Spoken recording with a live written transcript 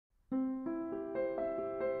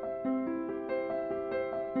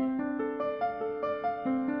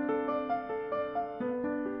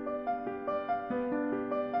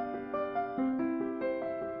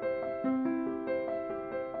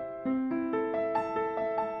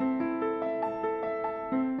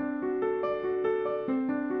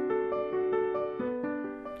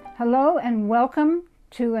Hello and welcome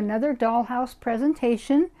to another dollhouse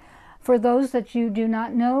presentation. For those that you do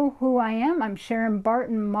not know who I am, I'm Sharon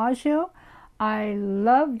Barton-Maggio. I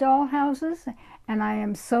love dollhouses and I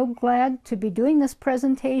am so glad to be doing this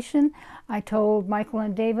presentation. I told Michael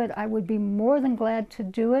and David I would be more than glad to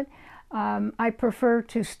do it. I prefer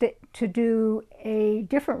to do a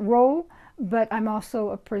different role, but I'm also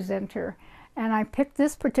a presenter. And I picked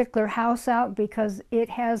this particular house out because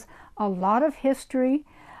it has a lot of history.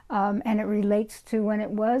 And it relates to when it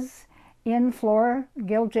was in Flora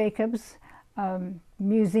Gill Jacobs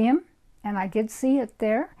museum, and I did see it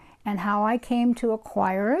there, and how I came to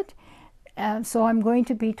acquire it. So I'm going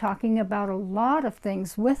to be talking about a lot of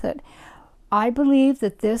things with it. I believe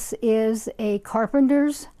that this is a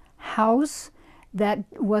carpenter's house that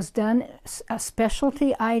was done a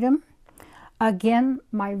specialty item. Again,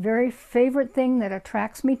 my very favorite thing that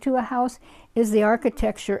attracts me to a house is the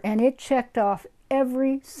architecture, and it checked off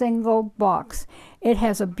every single box. It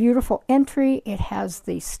has a beautiful entry, it has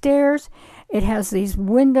the stairs, it has these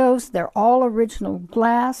windows, they're all original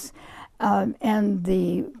glass, and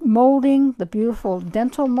the molding, the beautiful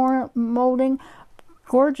dental molding,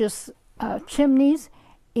 gorgeous chimneys.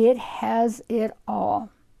 It has it all.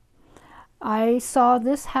 I saw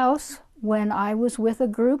this house when I was with a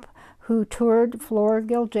group who toured Flora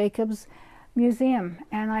Gill Jacobs Museum,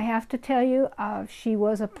 and I have to tell you, she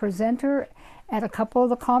was a presenter at a couple of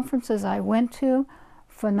the conferences I went to.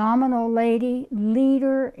 Phenomenal lady,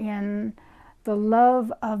 leader in the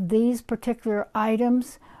love of these particular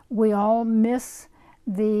items. We all miss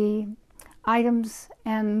the items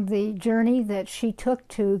and the journey that she took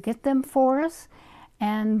to get them for us,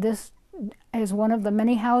 and this is one of the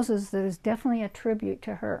many houses that is definitely a tribute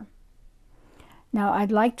to her. Now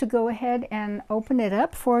I'd like to go ahead and open it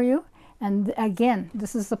up for you, and again,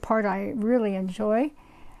 this is the part I really enjoy.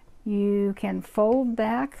 You can fold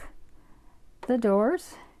back the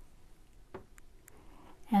doors,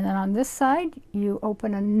 and then on this side you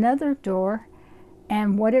open another door,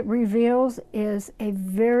 and what it reveals is a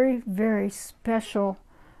very, very special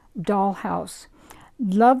dollhouse.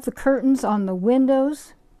 Love the curtains on the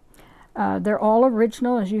windows. They're all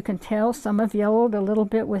original, as you can tell. Some have yellowed a little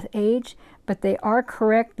bit with age, but they are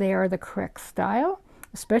correct. They are the correct style.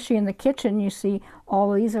 Especially in the kitchen, you see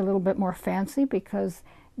all these are a little bit more fancy because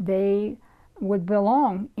they would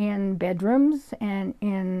belong in bedrooms and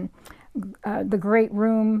in the great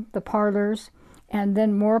room, the parlors, and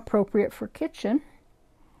then more appropriate for kitchen.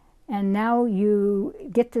 And now you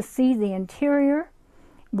get to see the interior.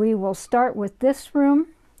 We will start with this room.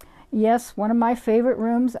 Yes, one of my favorite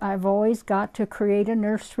rooms. I've always got to create a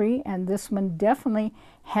nursery, and this one definitely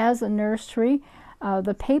has a nursery.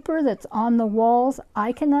 The paper that's on the walls,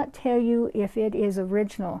 I cannot tell you if it is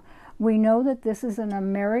original. We know that this is an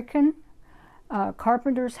American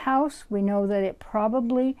carpenter's house. We know that it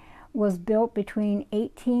probably was built between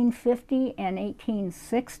 1850 and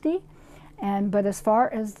 1860. But as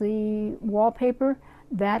far as the wallpaper,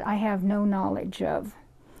 that I have no knowledge of.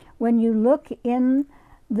 When you look in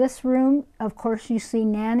this room, of course you see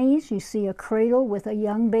nannies, you see a cradle with a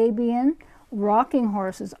young baby in, rocking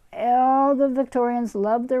horses. All the Victorians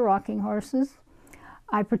love their rocking horses.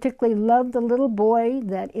 I particularly love the little boy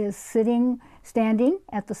that is standing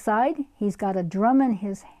at the side. He's got a drum in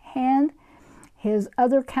his hand. His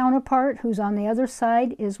other counterpart, who's on the other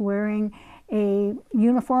side, is wearing a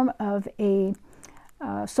uniform of a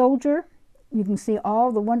soldier. You can see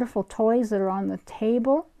all the wonderful toys that are on the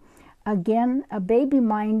table. Again, a baby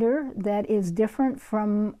minder that is different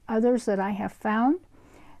from others that I have found.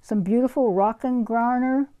 Some beautiful rock and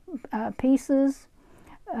garner pieces,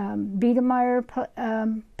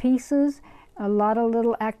 Biedermeier pieces. A lot of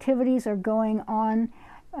little activities are going on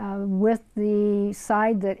with the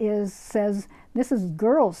side that says this is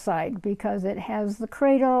girls' side, because it has the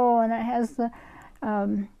cradle and it has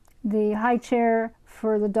the high chair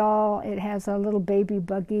for the doll. It has a little baby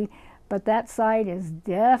buggy, but that side is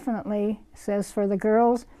definitely says for the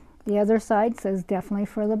girls. The other side says definitely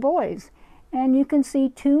for the boys. And you can see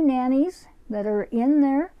two nannies that are in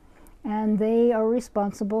there, and they are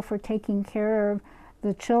responsible for taking care of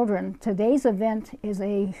the children. Today's event is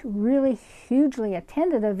a really hugely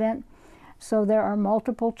attended event, so there are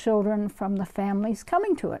multiple children from the families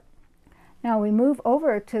coming to it. Now we move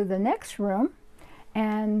over to the next room,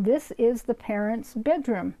 and this is the parents'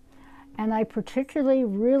 bedroom. And I particularly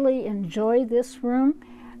really enjoy this room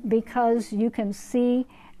because you can see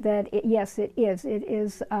that, yes, it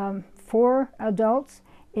is for adults.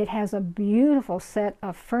 It has a beautiful set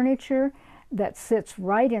of furniture that sits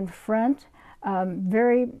right in front,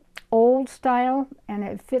 very old style, and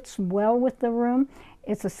it fits well with the room.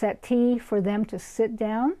 It's a settee for them to sit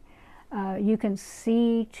down. You can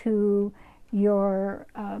see to your,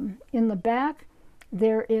 in the back,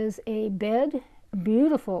 there is a bed, a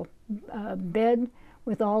beautiful bed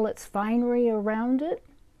with all its finery around it,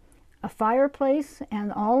 a fireplace,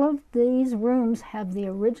 and all of these rooms have the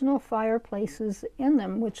original fireplaces in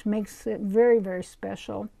them, which makes it very, very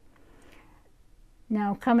special.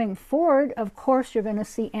 Now coming forward, of course, you're going to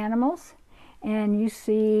see animals, and you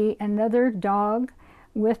see another dog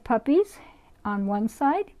with puppies on one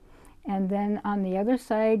side, and then on the other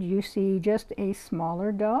side you see just a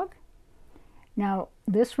smaller dog. Now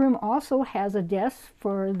this room also has a desk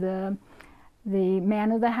for the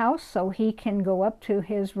man of the house, so he can go up to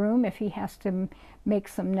his room if he has to make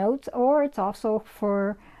some notes, or it's also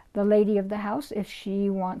for the lady of the house if she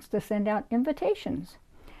wants to send out invitations.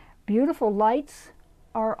 Beautiful lights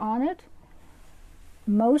are on it.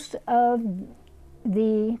 Most of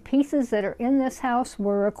the pieces that are in this house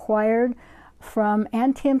were acquired from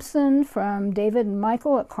Ann Timpson, from David and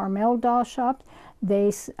Michael at Carmel Doll Shop.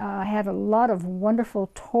 They had a lot of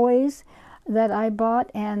wonderful toys that I bought,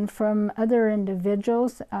 and from other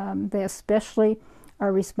individuals. They especially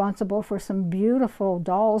are responsible for some beautiful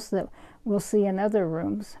dolls that we'll see in other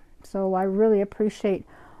rooms. So I really appreciate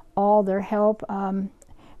all their help.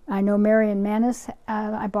 I know Marion Manis,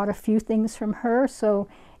 I bought a few things from her, so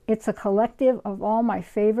it's a collective of all my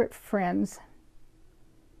favorite friends.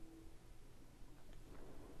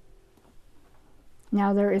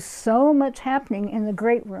 Now there is so much happening in the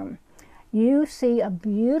great room. You see a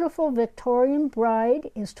beautiful Victorian bride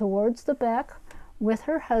is towards the back with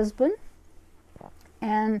her husband,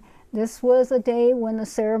 and this was a day when the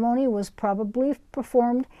ceremony was probably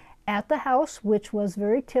performed at the house, which was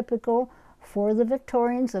very typical for the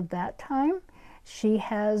Victorians of that time. She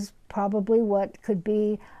has probably what could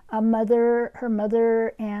be a mother, her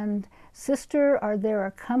mother and sister are there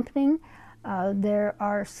accompanying. There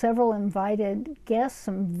are several invited guests,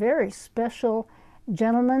 some very special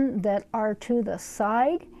gentlemen that are to the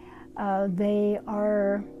side. They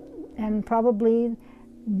are, and probably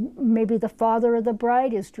maybe the father of the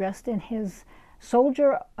bride is dressed in his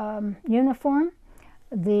soldier uniform.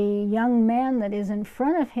 The young man that is in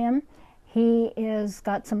front of him, he is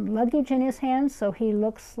got some luggage in his hands, so he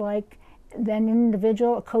looks like an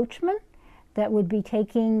individual, a coachman, that would be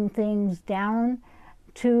taking things down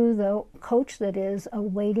to the coach that is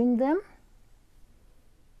awaiting them.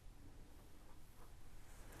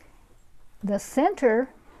 The center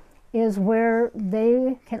is where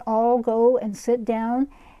they can all go and sit down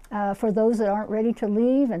for those that aren't ready to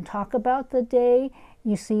leave and talk about the day.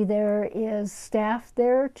 You see there is staff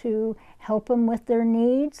there to help them with their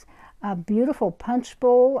needs. A beautiful punch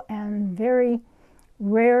bowl and very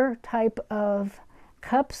rare type of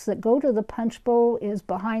cups that go to the punch bowl is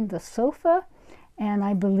behind the sofa, and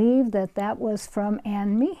I believe that that was from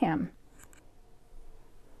Anne Meehan.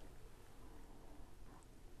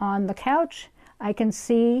 On the couch, I can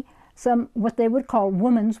see some what they would call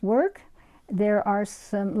woman's work. There are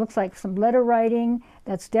some, looks like some letter writing.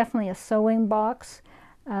 That's definitely a sewing box,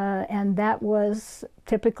 and that was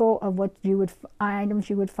typical of what you would items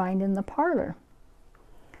you would find in the parlor.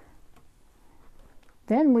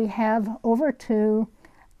 Then we have over to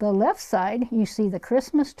the left side, you see the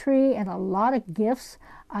Christmas tree and a lot of gifts.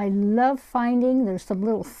 I love finding, there's some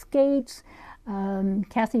little skates.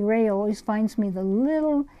 Kathy Ray always finds me the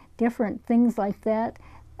little different things like that.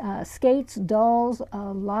 Skates, dolls,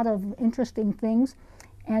 a lot of interesting things.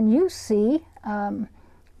 And you see,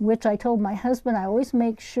 which I told my husband, I always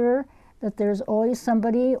make sure that there's always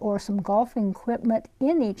somebody or some golfing equipment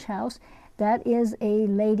in each house. That is a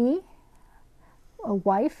lady, a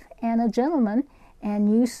wife, and a gentleman.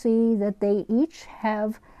 And you see that they each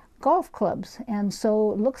have golf clubs. And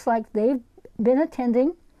so it looks like they've been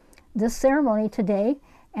attending this ceremony today,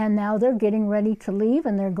 and now they're getting ready to leave,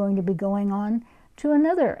 and they're going to be going on to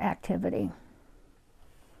another activity.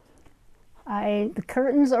 The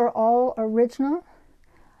curtains are all original.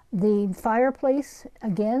 The fireplace,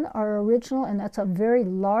 again, are original, and that's a very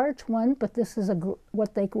large one, but this is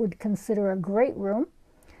what they would consider a great room.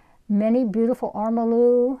 Many beautiful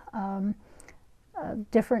ormolu,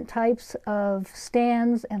 different types of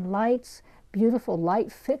stands and lights, beautiful light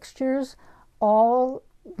fixtures, all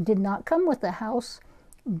did not come with the house,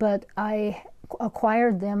 but I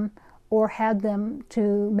acquired them or had them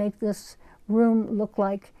to make this room look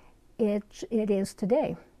like it is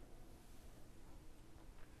today.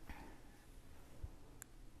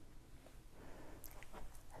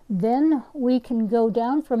 Then we can go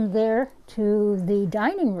down from there to the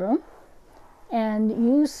dining room, and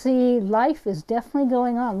you see life is definitely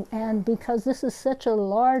going on. And because this is such a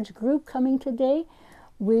large group coming today,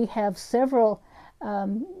 we have several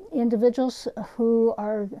individuals who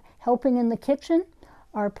are helping in the kitchen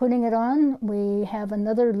are putting it on. We have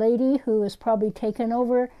another lady who has probably taken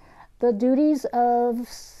over the duties of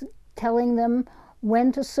telling them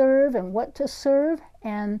when to serve and what to serve,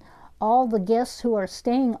 and all the guests who are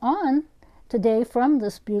staying on today from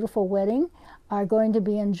this beautiful wedding are going to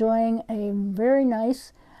be enjoying a very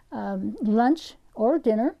nice lunch or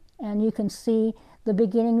dinner, and you can see the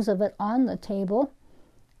beginnings of it on the table.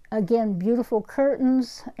 Again, beautiful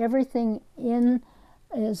curtains, everything in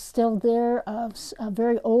is still there. A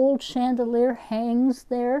very old chandelier hangs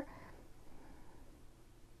there.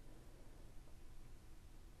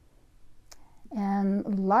 And a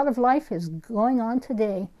lot of life is going on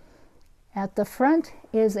today. At the front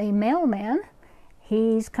is a mailman.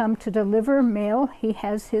 He's come to deliver mail. He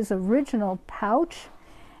has his original pouch,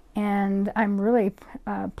 and I'm really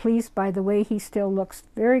pleased by the way he still looks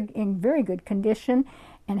in very good condition,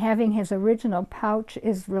 and having his original pouch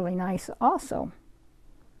is really nice also.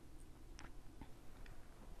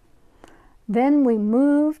 Then we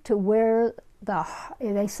move to where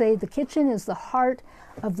they say the kitchen is the heart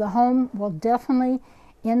of the home. Well, definitely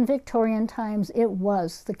in Victorian times it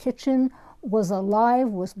was. The kitchen was alive,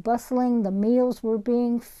 was bustling, the meals were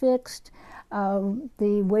being fixed,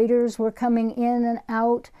 the waiters were coming in and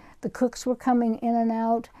out, the cooks were coming in and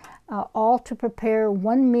out, all to prepare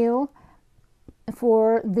one meal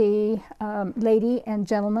for the lady and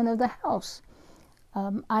gentleman of the house.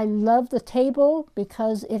 I love the table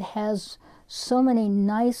because it has so many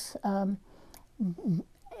nice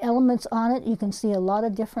elements on it. You can see a lot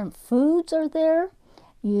of different foods are there.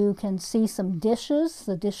 You can see some dishes.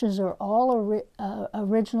 The dishes are all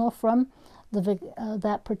original from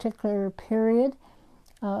that particular period.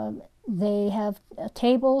 They have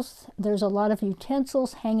tables. There's a lot of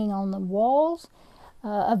utensils hanging on the walls.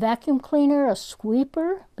 A vacuum cleaner, a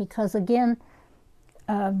sweeper, because again,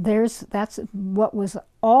 that's what was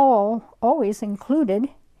always included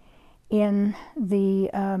in the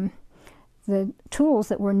tools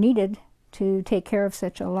that were needed to take care of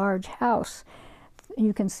such a large house.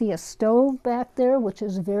 You can see a stove back there, which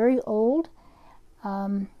is very old.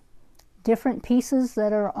 Different pieces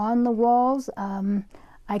that are on the walls.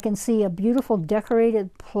 I can see a beautiful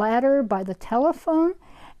decorated platter by the telephone,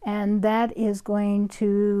 and that is going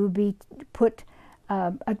to be put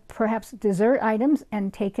perhaps dessert items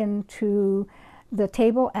and taken to the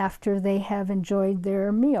table after they have enjoyed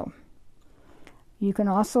their meal. You can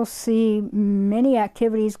also see many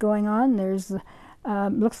activities going on. There's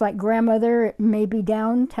looks like grandmother may be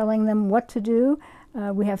down telling them what to do.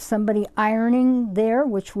 We have somebody ironing there,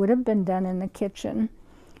 which would have been done in the kitchen.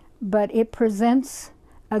 But it presents,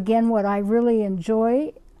 again, what I really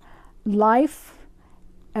enjoy: life,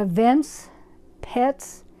 events,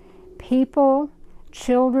 pets, people,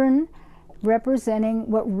 children,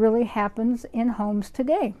 representing what really happens in homes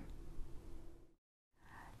today.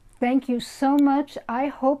 Thank you so much. I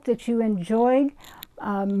hope that you enjoyed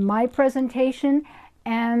my presentation,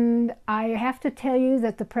 and I have to tell you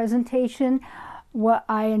that the presentation, what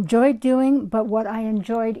I enjoyed doing, but what I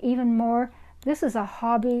enjoyed even more, this is a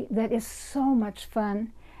hobby that is so much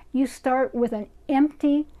fun. You start with an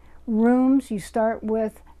empty rooms, you start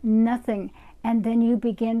with nothing, and then you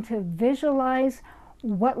begin to visualize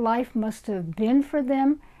what life must have been for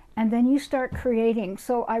them, and then you start creating.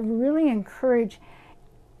 So I really encourage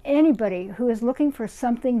anybody who is looking for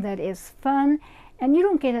something that is fun, and you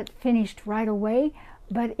don't get it finished right away,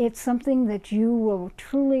 but it's something that you will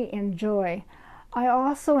truly enjoy. I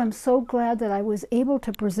also am so glad that I was able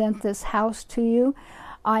to present this house to you.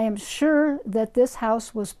 I am sure that this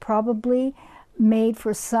house was probably made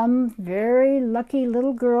for some very lucky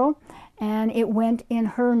little girl, and it went in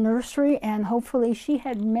her nursery, and hopefully she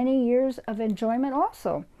had many years of enjoyment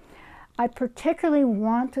also. I particularly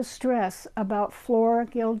want to stress about Flora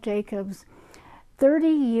Gill Jacobs. 30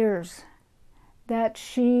 years that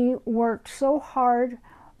she worked so hard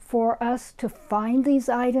for us to find these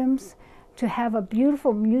items, to have a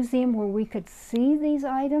beautiful museum where we could see these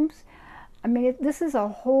items. I mean, this is a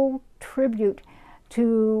whole tribute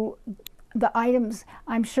to the items.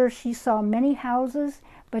 I'm sure she saw many houses,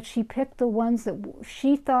 but she picked the ones that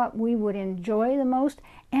she thought we would enjoy the most,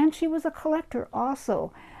 and she was a collector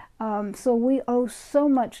also. So we owe so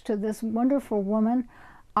much to this wonderful woman.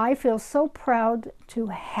 I feel so proud to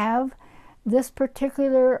have this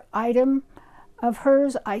particular item of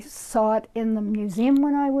hers. I saw it in the museum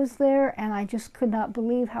when I was there, and I just could not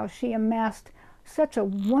believe how she amassed such a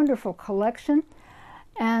wonderful collection.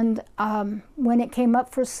 And when it came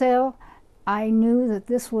up for sale, I knew that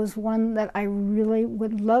this was one that I really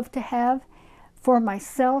would love to have for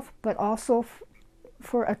myself, but also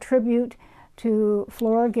for a tribute to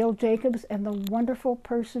Flora Gill Jacobs and the wonderful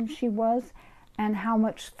person she was and how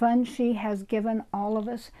much fun she has given all of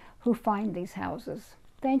us who find these houses.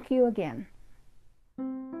 Thank you again.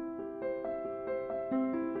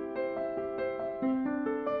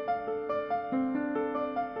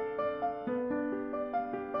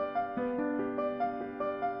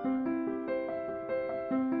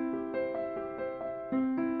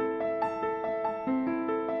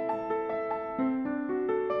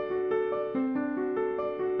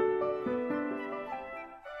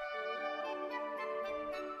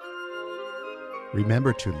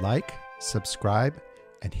 Remember to like, subscribe,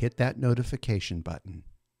 and hit that notification button.